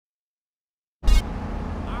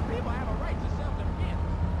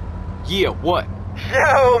Yeah, what?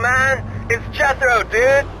 Yo, man, it's Jethro,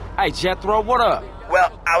 dude. Hey, Jethro, what up?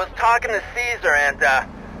 Well, I was talking to Caesar and,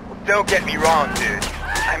 don't get me wrong, dude.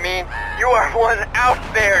 I mean, you are one out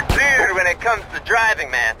there dude when it comes to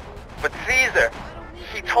driving, man. But Caesar,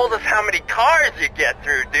 he told us how many cars you get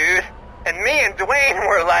through, dude. And me and Dwayne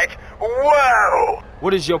were like, whoa!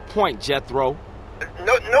 What is your point, Jethro?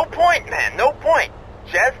 No point, man, no point.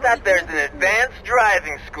 Just that there's an advanced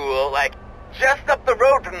driving school, like, just up the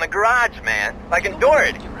road from the garage, man. Like in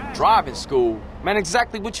Doherty. Driving school? Man,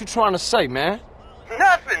 exactly what you trying to say, man?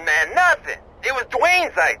 Nothing, man, nothing. It was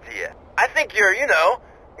Dwayne's idea. I think you're, you know,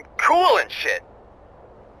 cool and shit.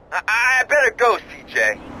 I better go,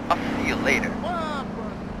 CJ. I'll see you later.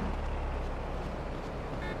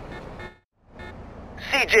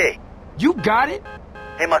 CJ. You got it?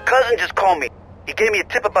 Hey, my cousin just called me. He gave me a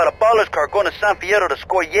tip about a baller's car going to San Fierro to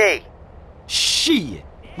score yay. Shit.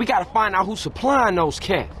 We gotta find out who's supplying those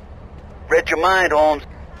cats. Read your mind, Holmes.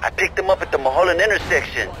 I picked them up at the Mulholland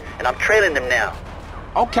intersection, and I'm trailing them now.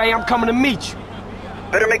 Okay, I'm coming to meet you.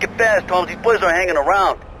 Better make it fast, Holmes. These boys are hanging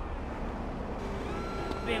around.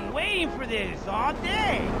 Been waiting for this all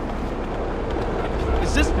day.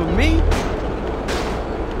 Is this for me?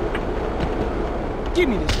 Give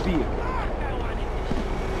me this beer.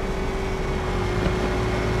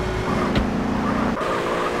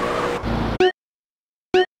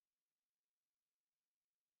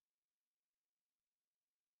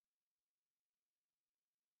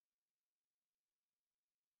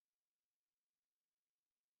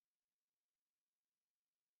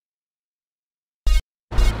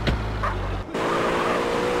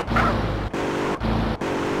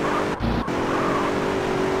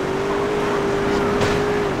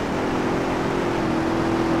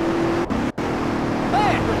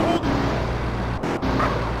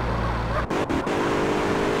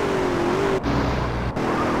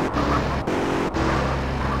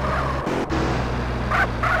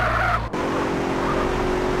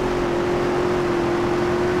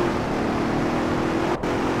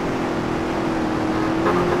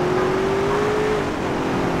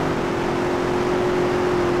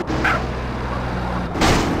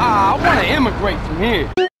 I want to immigrate from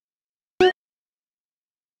here.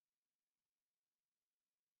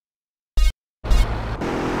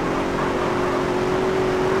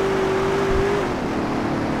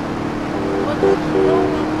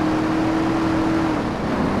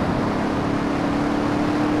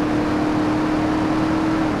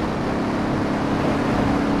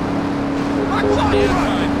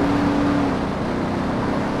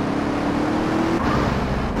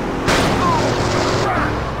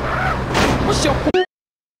 What's your point?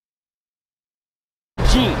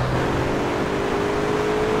 Gene.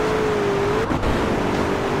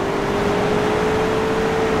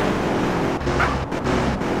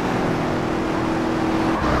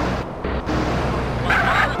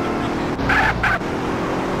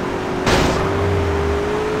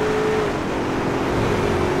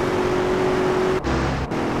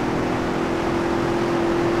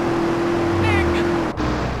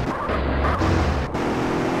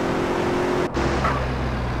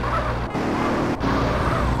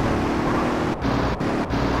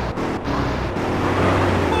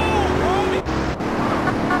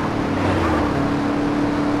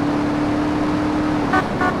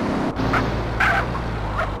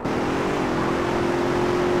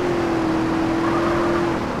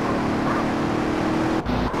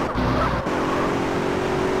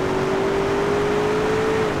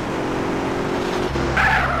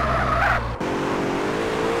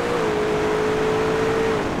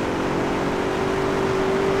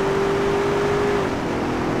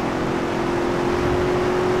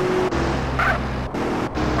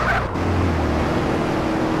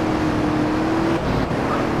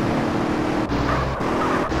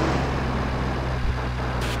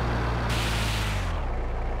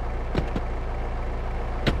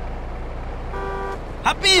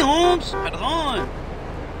 Hop in, Holmes. Perdón.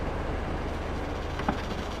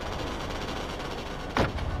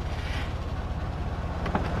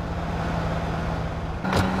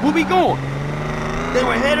 Where we going? They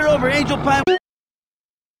were headed over Angel Pine.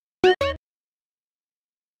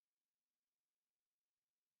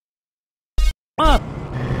 Up.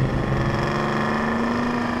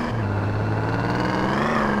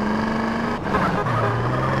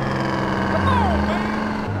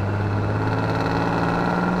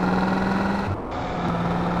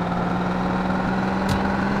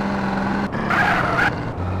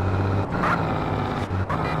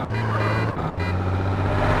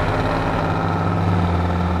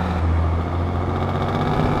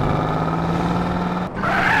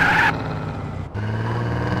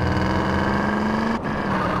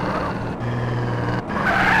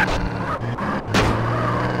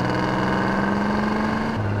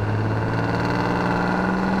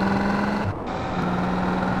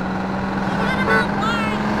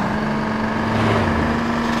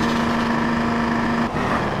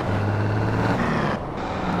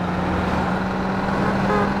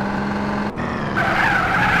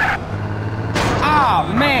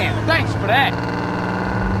 Oh, man, thanks for that.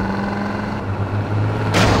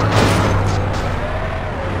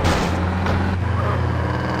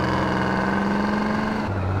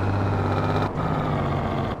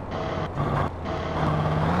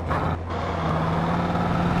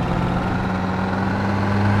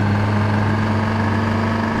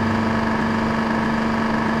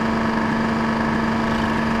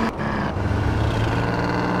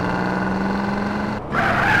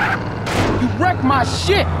 You wrecked my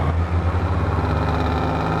shit!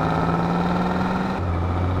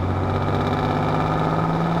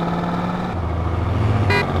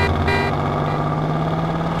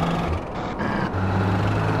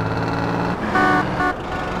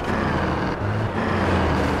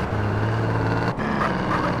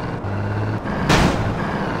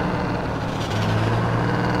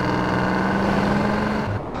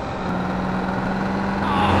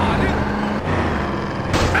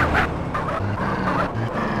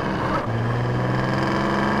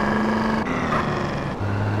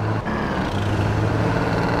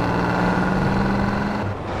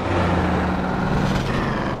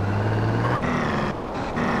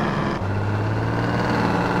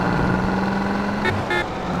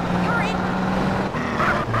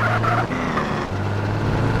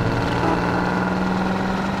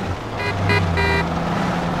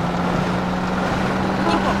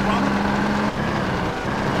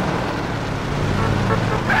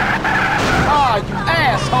 Oh, you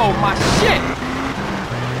asshole, my shit!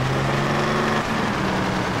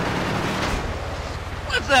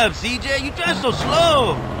 What's up, CJ? You drive so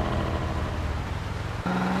slow.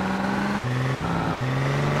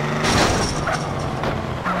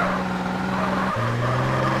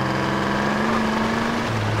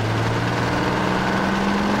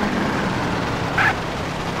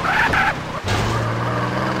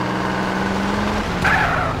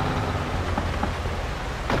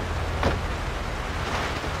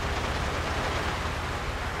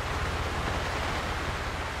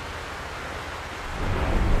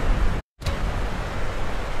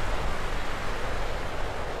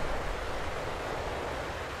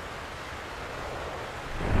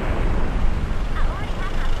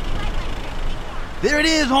 There it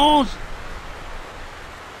is, Holmes.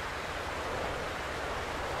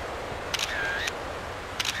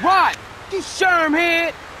 Rod, you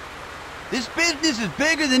shermhead! This business is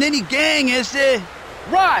bigger than any gang, ese.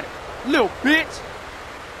 Rod, little bitch!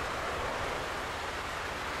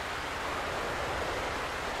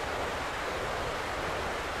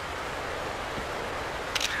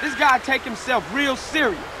 This guy take himself real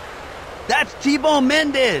serious. That's T-Bone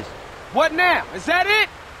Mendez. What now? Is that it?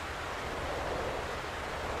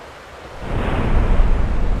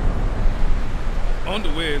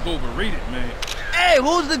 Underwear is overrated, man. Hey,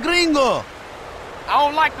 who's the gringo? I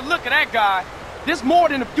don't like the look of that guy. This more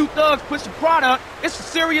than a few thugs pushing product. It's a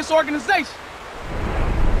serious organization.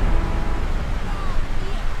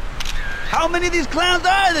 How many of these clowns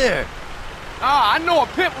are there? Ah, I know a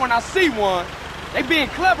pimp when I see one. They being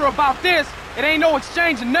clever about this. It ain't no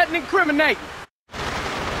exchange of nothing incriminating.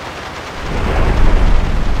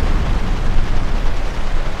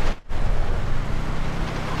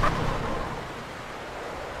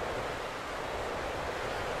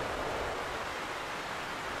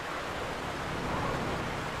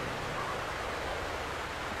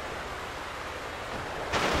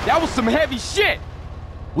 That was some heavy shit.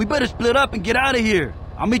 We better split up and get out of here.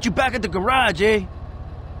 I'll meet you back at the garage, eh?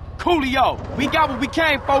 Coolio, we got what we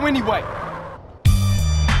came for anyway.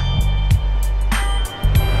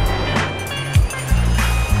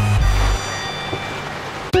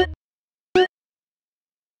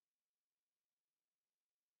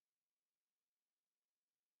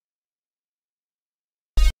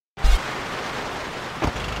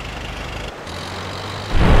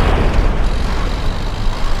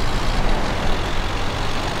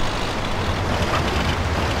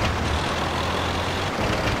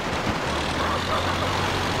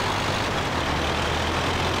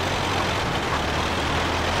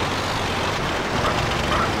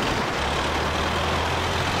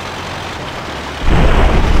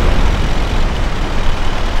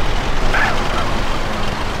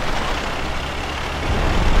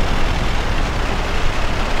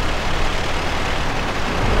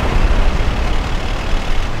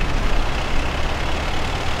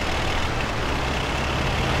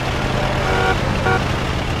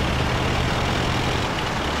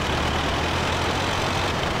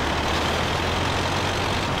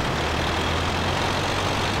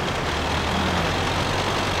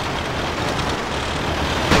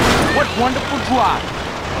 Wonderful drive.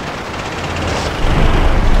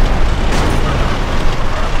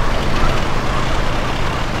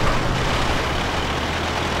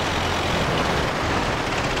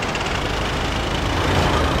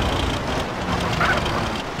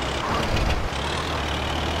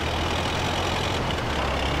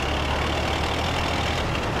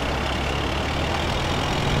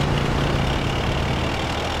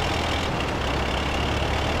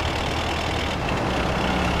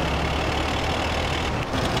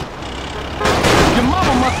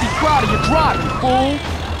 fool.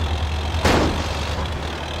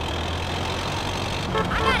 I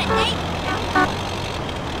got it, Nate.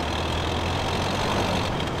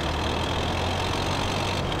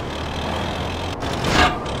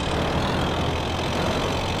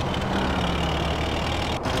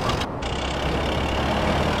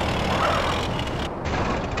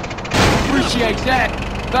 Appreciate that.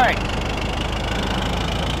 Thanks.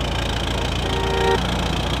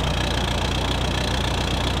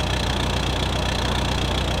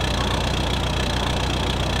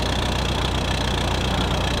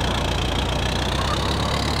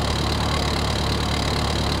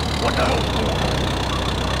 What the hell?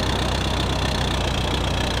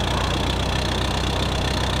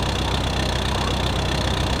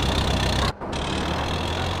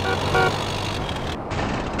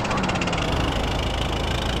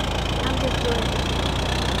 I'm just doing it.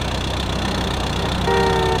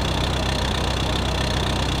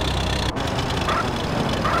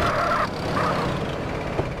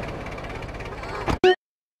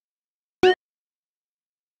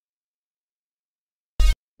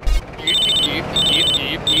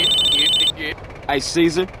 Hey,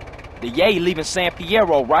 Caesar, the Yay leaving San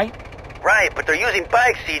Fierro, right? Right, but they're using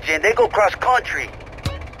bikes, CJ, and they go cross country.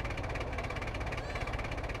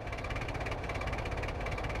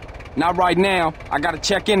 Not right now. I gotta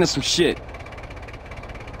check into some shit.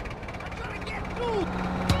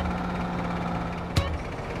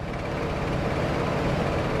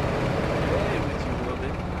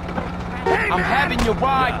 I'm having your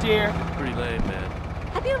ride, dear. It's pretty lame, man.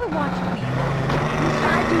 Have you ever watched me? Can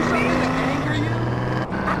I do something to anger you?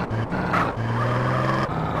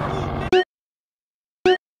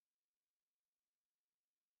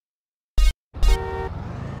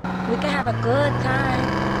 We can have a good time.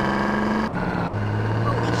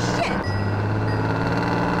 Holy shit!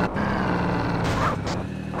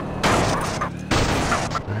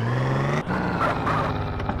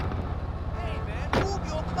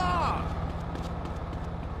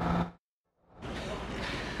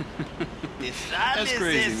 That's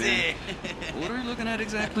crazy, man. What are you looking at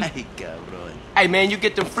exactly? Ay, cabrón. Hey, man, you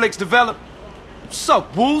get them flicks developed? What's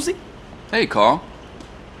up, Woolsey? Hey, Carl.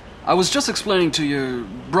 I was just explaining to your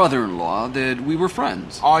brother-in-law that we were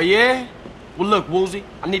friends. Oh, yeah? Well, look, Woolsey,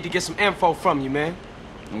 I need to get some info from you, man.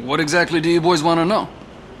 What exactly do you boys want to know?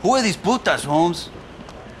 Who are these putas, Holmes?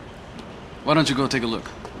 Why don't you go take a look?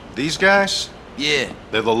 These guys? Yeah.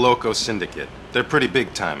 They're the Loco Syndicate. They're pretty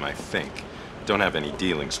big time, I think. Don't have any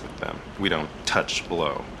dealings with them. We don't touch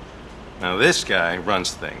blow. Now, this guy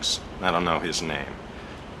runs things. I don't know his name.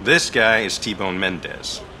 This guy is T-Bone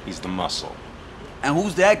Mendez. He's the muscle. And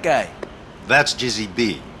who's that guy? That's Jizzy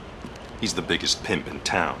B. He's the biggest pimp in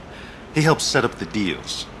town. He helps set up the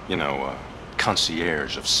deals. You know,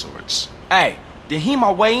 concierge of sorts. Hey, then he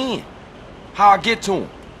my way in. How I get to him?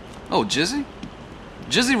 Oh, Jizzy?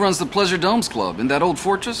 Jizzy runs the Pleasure Domes Club in that old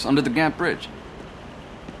fortress under the Gant Bridge.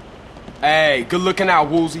 Hey, good looking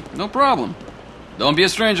out, Woolsey. No problem. Don't be a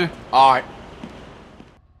stranger. All right.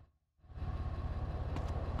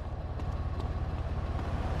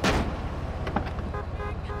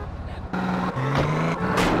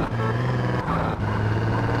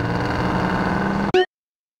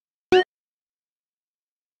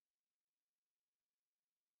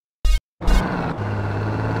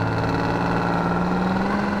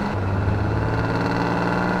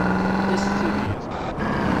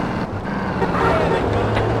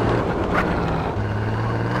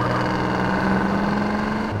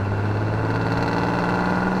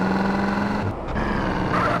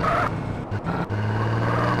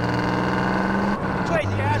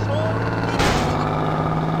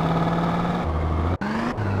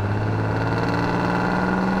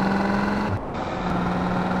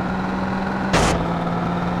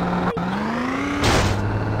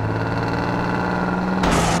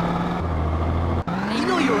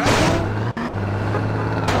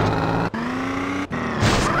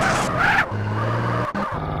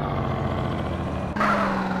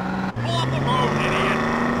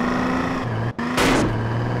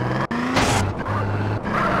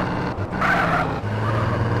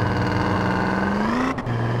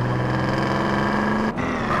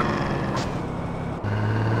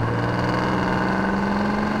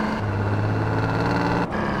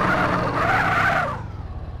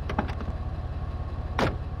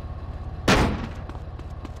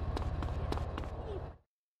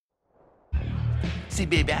 See,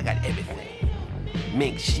 baby, I got everything.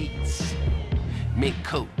 Mink sheets, mink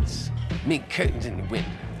coats, mink curtains in the window.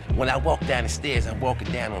 When I walk down the stairs, I'm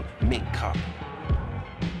walking down on mink carpet.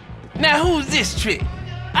 Now, who's this trick?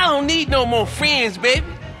 I don't need no more friends, baby.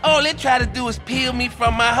 All they try to do is peel me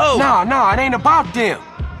from my hoe. Nah, it ain't about them.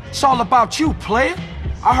 It's all about you, player.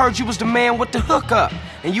 I heard you was the man with the hookup,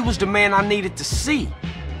 and you was the man I needed to see.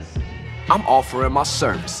 I'm offering my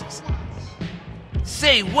services.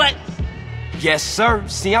 Say what? Yes, sir.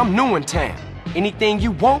 See, I'm new in town. Anything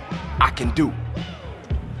you want, I can do.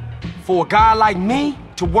 For a guy like me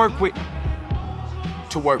to work with,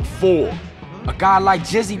 to work for a guy like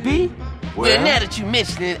Jizzy B? Well, now that you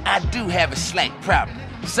mention it, I do have a slight problem.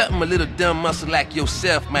 Something a little dumb muscle like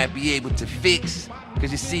yourself might be able to fix.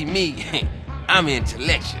 Cause you see me, I'm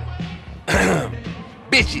intellectual.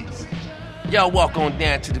 Bitches, y'all walk on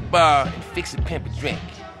down to the bar and fix a pimp a drink.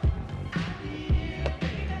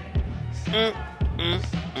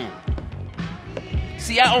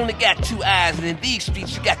 See, I only got 2 eyes, and in these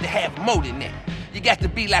streets you got to have more than that. You got to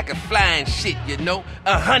be like a flying shit, you know?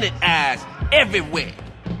 100 eyes everywhere.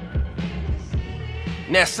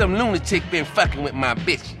 Now some lunatic been fucking with my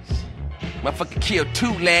bitches. Motherfucker killed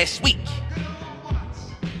 2 last week.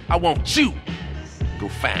 I want you to go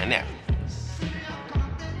find out.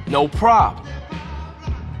 No problem.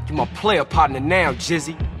 You my player partner now,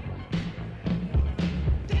 Jizzy.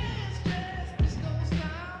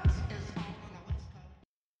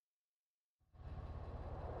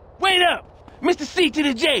 Wait up! Mr. C to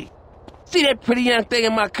the J! See that pretty young thing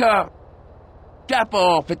in my car? Drop her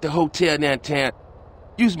off at the hotel downtown.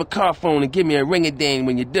 Use my car phone and give me a ring-a-ding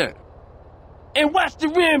when you're done. And watch the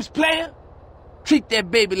rims, player! Treat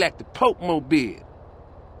that baby like the Pope Mobile.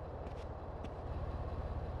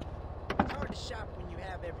 It's hard to shop when you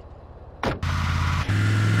have everything.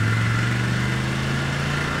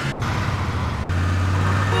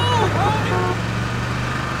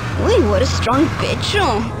 Uy, what a strong bitch.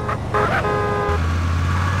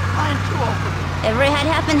 Ever had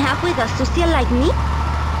half and half with a sucia like me?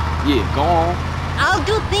 Yeah, go on. I'll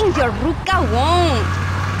do things your ruca won't.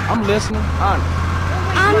 I'm listening. Honest.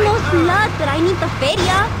 I'm no slut, but I need the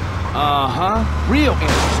feria. Uh-huh. Real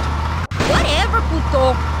interest. Whatever,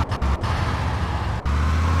 puto.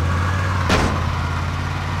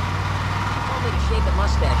 Told me to shave the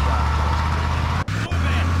mustache off.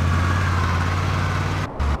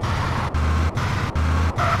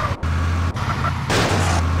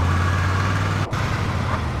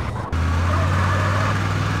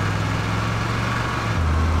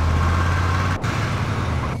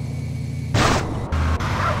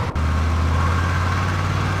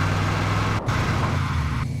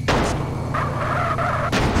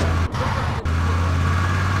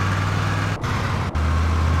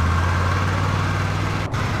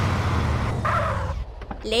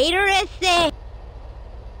 Later, ese.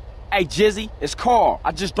 Hey, Jizzy, it's Carl.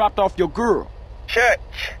 I just dropped off your girl. Church,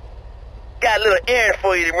 got a little errand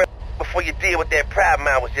for you to run before you deal with that problem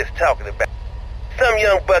I was just talking about. Some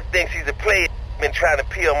young buck thinks he's a player, been trying to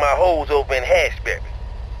peel my hoes over in Hashberry.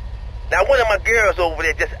 Now, one of my girls over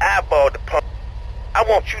there just eyeballed the punk. I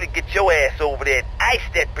want you to get your ass over there and ice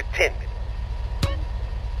that pretender.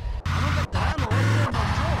 I'm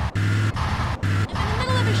in the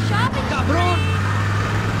middle of a shopping spree.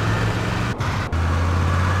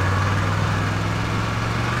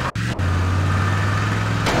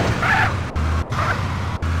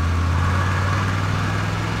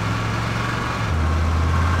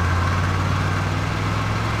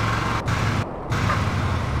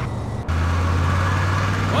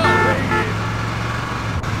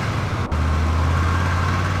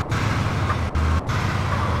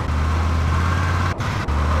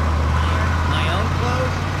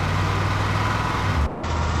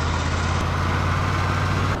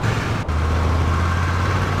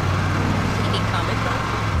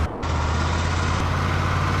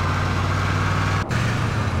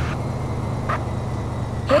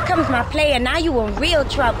 Here comes my player, now you in real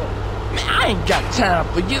trouble. Man, I ain't got time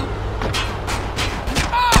for you.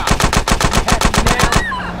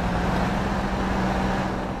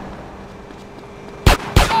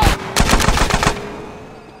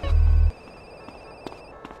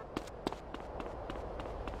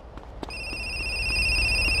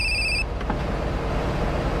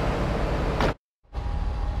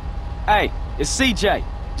 Hey, it's CJ.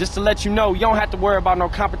 Just to let you know, you don't have to worry about no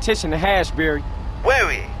competition in Hashberry.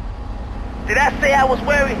 Worried? Did I say I was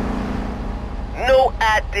worried? No,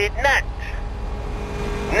 I did not.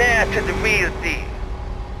 Now to the real deal.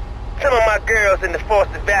 Some of my girls in the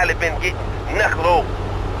Foster Valley been getting knuckled over.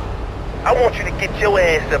 I want you to get your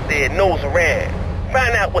ass up there and nose around.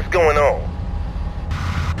 Find out what's going on.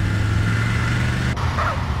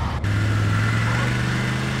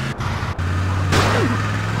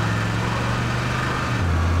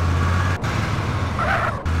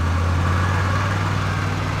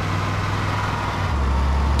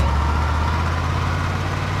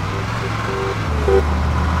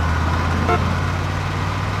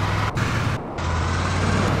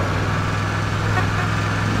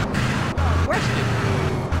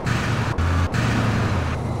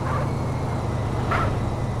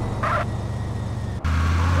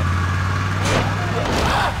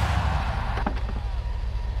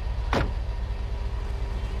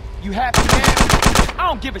 You happy now? I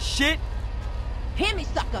don't give a shit. Hear me,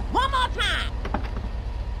 sucker. One more time.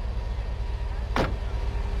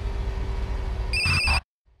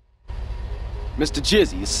 Mr.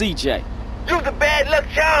 Jizzy, it's CJ. You the bad luck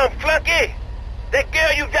charm, flunky. That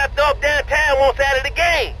girl you dropped off downtown wants out of the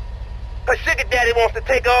game. Her sugar daddy wants to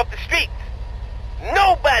take her off the streets.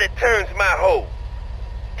 Nobody turns my hoe.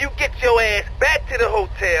 You get your ass back to the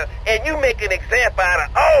hotel and you make an example out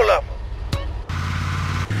of all of them.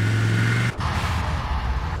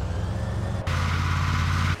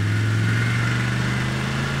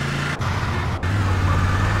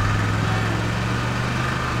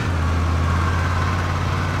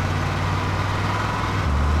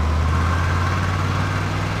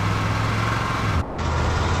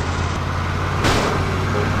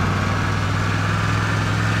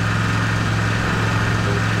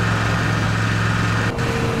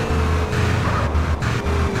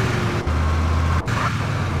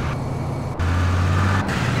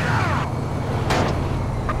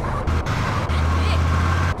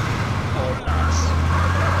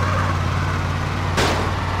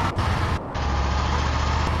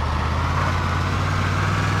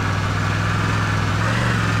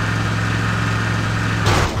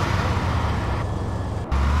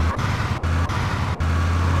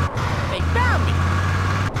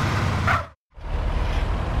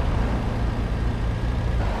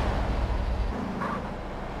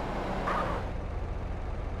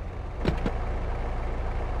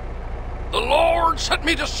 The Lord sent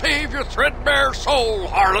me to save your threadbare soul,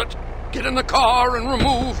 harlot. Get in the car and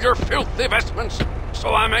remove your filthy vestments,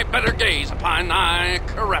 so I may better gaze upon thy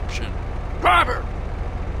corruption. Driver!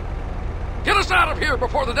 Get us out of here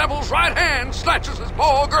before the devil's right hand snatches this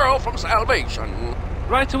poor girl from salvation.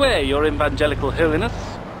 Right away, your evangelical holiness.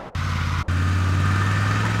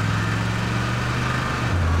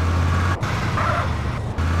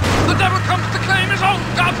 The devil comes to claim his own.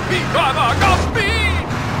 Godspeed, driver, Godspeed!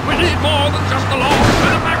 We need more than just the Lord's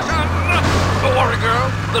benediction. Don't worry,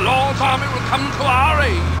 girl. The Lord's army will come to our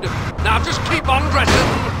aid. Now just keep on dressing.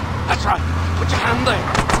 That's right. Put your hand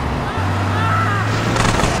there.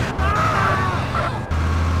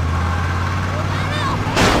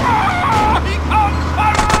 He comes,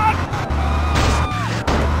 Baron!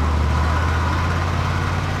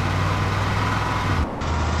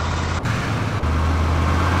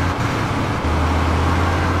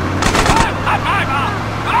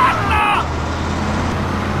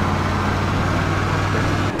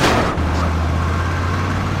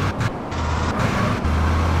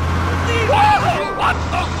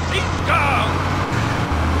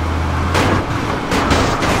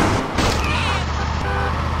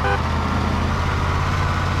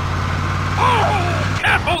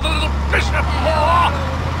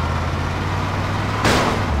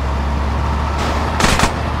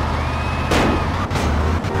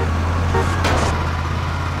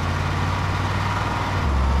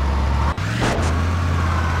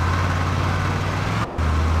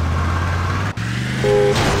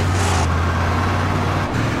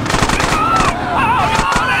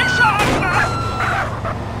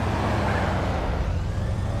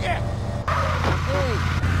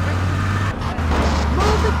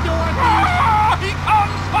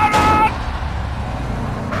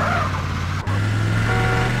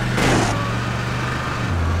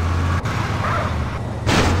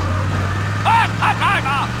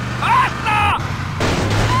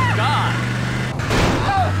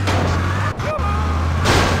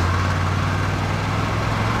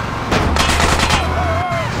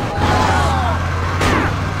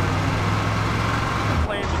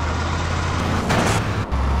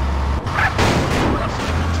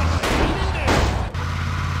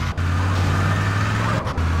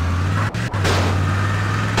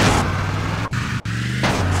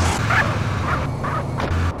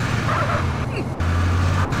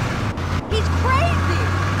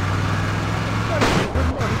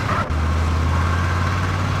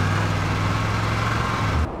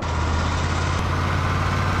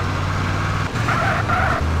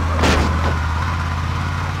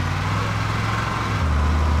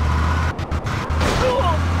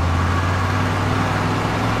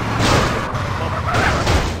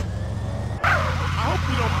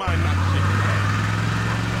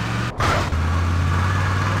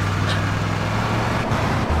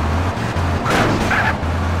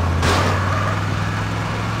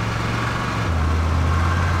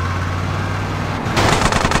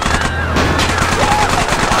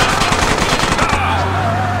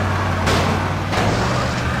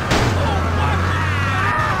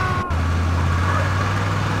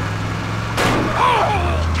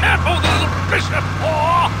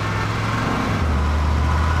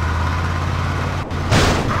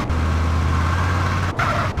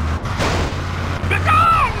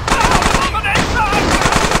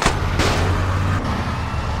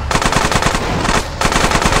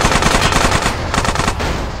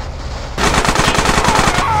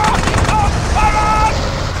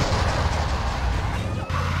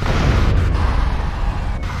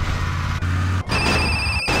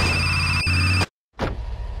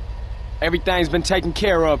 Everything's been taken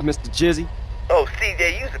care of, Mr. Jizzy. Oh,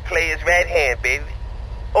 CJ, you's a player's right hand, baby.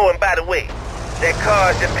 Oh, and by the way, that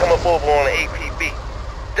car's just come up over on the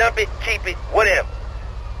APB. Dump it, keep it, whatever.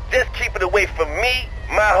 Just keep it away from me,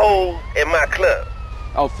 my hoes, and my club.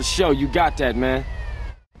 Oh, for sure, you got that, man.